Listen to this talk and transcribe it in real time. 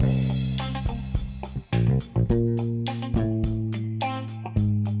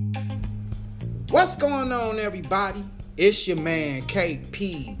What's going on, everybody? It's your man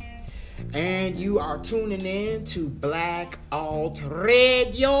KP, and you are tuning in to Black Alt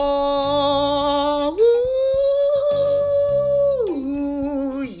Radio.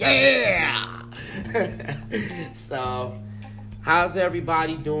 Ooh, yeah! So, how's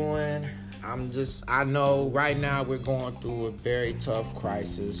everybody doing? I know right now we're going through a very tough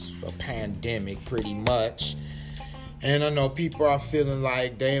crisis, a pandemic pretty much. And I know people are feeling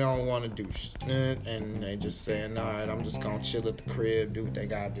like they don't want to do shit, and they just saying, all right, I'm just going to chill at the crib, do what they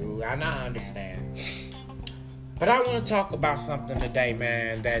got to do. And I understand. But I want to talk about something today,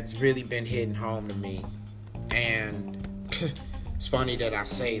 man, that's really been hitting home to me. And it's funny that I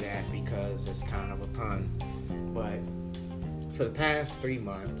say that because it's kind of a pun. But for the past 3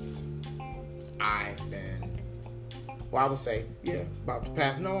 months, I've been, I would say, about the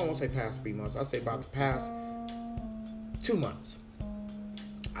past, I won't say past 3 months. I'll say about the past 2 months,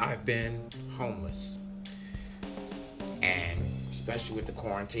 I've been homeless. And especially with the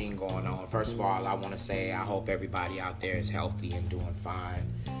quarantine going on, first of all, I want to say I hope everybody out there is healthy and doing fine.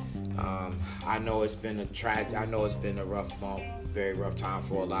 I know it's been a rough month, very rough time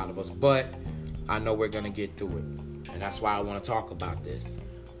for a lot of us, but I know we're going to get through it. And that's why I want to talk about this.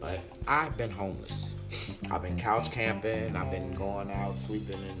 But I've been homeless. I've been couch camping. I've been going out,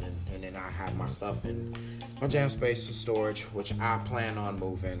 sleeping, and then I have my stuff in my jam space for storage, which I plan on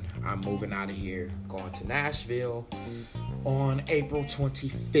moving. I'm moving out of here, going to Nashville on April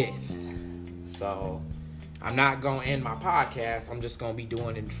 25th. So I'm not going to end my podcast. I'm just going to be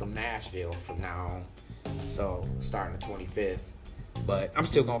doing it from Nashville from now on. So starting the 25th. But I'm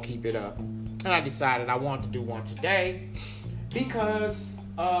still going to keep it up. And I decided I wanted to do one today because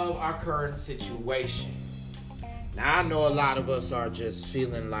of our current situation. Now, I know a lot of us are just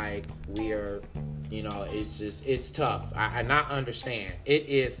feeling like we are, it's tough. I understand. It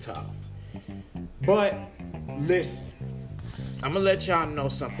is tough. But listen, I'm going to let y'all know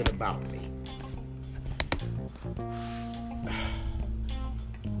something about me.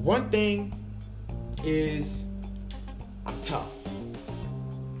 One thing is I'm tough.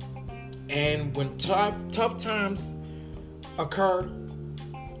 And when tough times occur,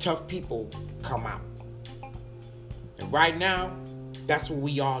 tough people come out. And right now, that's what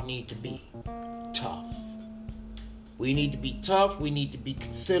we all need to be. Tough. We need to be tough. We need to be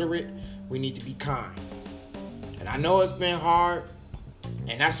considerate. We need to be kind. And I know it's been hard.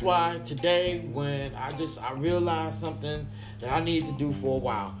 And that's why today, when I realized something that I needed to do for a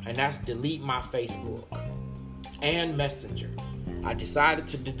while. And that's delete my Facebook and Messenger. I decided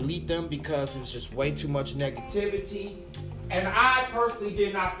to delete them because it was just way too much negativity. And I personally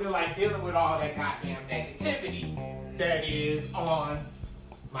did not feel like dealing with all that goddamn negativity that is on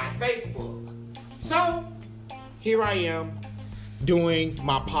my Facebook. So, here I am doing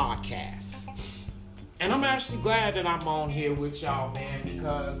my podcast. And I'm actually glad that I'm on here with y'all, man,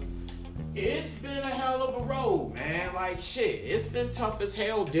 because it's been a hell of a road, man. Like, shit, it's been tough as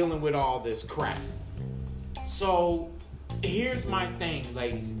hell dealing with all this crap. So, here's my thing,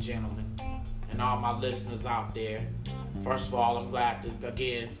 ladies and gentlemen, and all my listeners out there. First of all, I'm glad to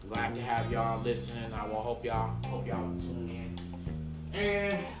have y'all listening. I will hope y'all tune in.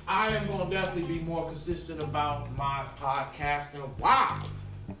 And I am going to definitely be more consistent about my podcasting. Why?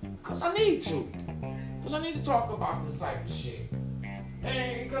 Because I need to. Because I need to talk about this type of shit.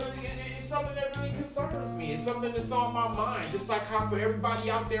 And because it's something that really concerns me. It's something that's on my mind. Just like how for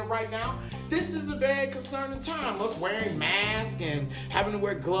everybody out there right now, this is a very concerning time. Us wearing masks and having to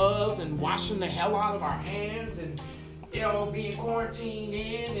wear gloves and washing the hell out of our hands and being quarantined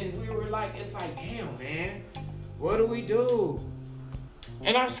in, and we were like, it's like, damn, man, what do we do?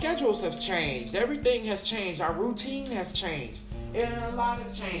 And our schedules have changed. Everything has changed. Our routine has changed. And a lot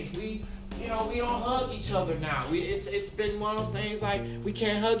has changed. We don't hug each other now. It's been one of those things like we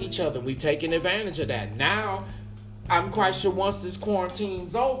can't hug each other. We've taken advantage of that. Now, I'm quite sure once this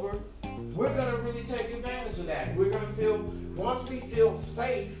quarantine's over, we're going to really take advantage of that. Once we feel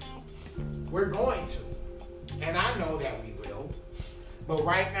safe, we're going to. And I know that we will. But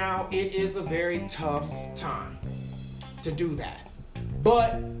right now, it is a very tough time to do that.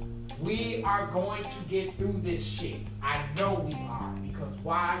 But we are going to get through this shit. I know we are. Because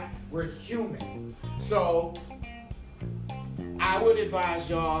why? We're human. So, I would advise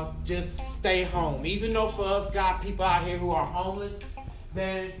y'all just stay home. Even though for us, got people out here who are homeless,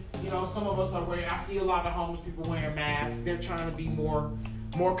 then, some of us are wearing, I see a lot of homeless people wearing masks. They're trying to be more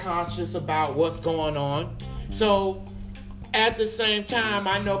conscious about what's going on. So, at the same time,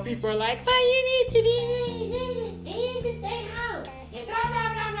 I know people are like, you need to stay home, and blah,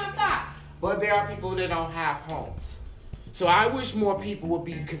 blah, blah, blah, blah. But there are people that don't have homes. So I wish more people would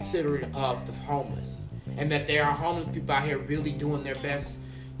be considerate of the homeless, and that there are homeless people out here really doing their best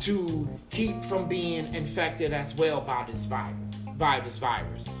to keep from being infected as well by this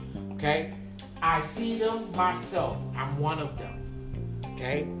virus. Okay? I see them myself. I'm one of them.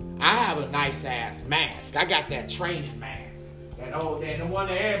 Okay? I have a nice ass mask. I got that training mask. That the one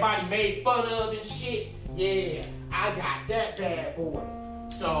that everybody made fun of and shit. Yeah, I got that bad boy.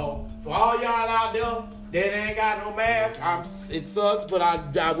 So for all y'all out there that ain't got no mask, it sucks, but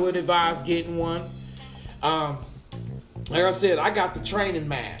I would advise getting one. Like I said, I got the training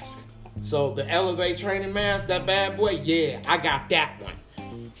mask. So the Elevate training mask, that bad boy, yeah, I got that one.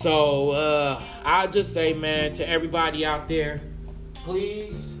 So I'll just say, man, to everybody out there,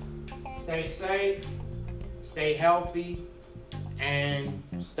 please stay safe, stay healthy, and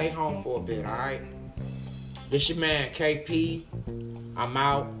stay home for a bit, all right? This your man, KP. I'm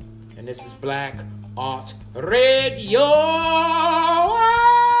out, and this is Black Art Radio.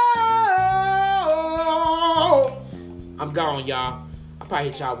 I'm gone, y'all. I'll probably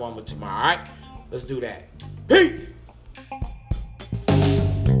hit y'all one more tomorrow, all right? Let's do that. Peace!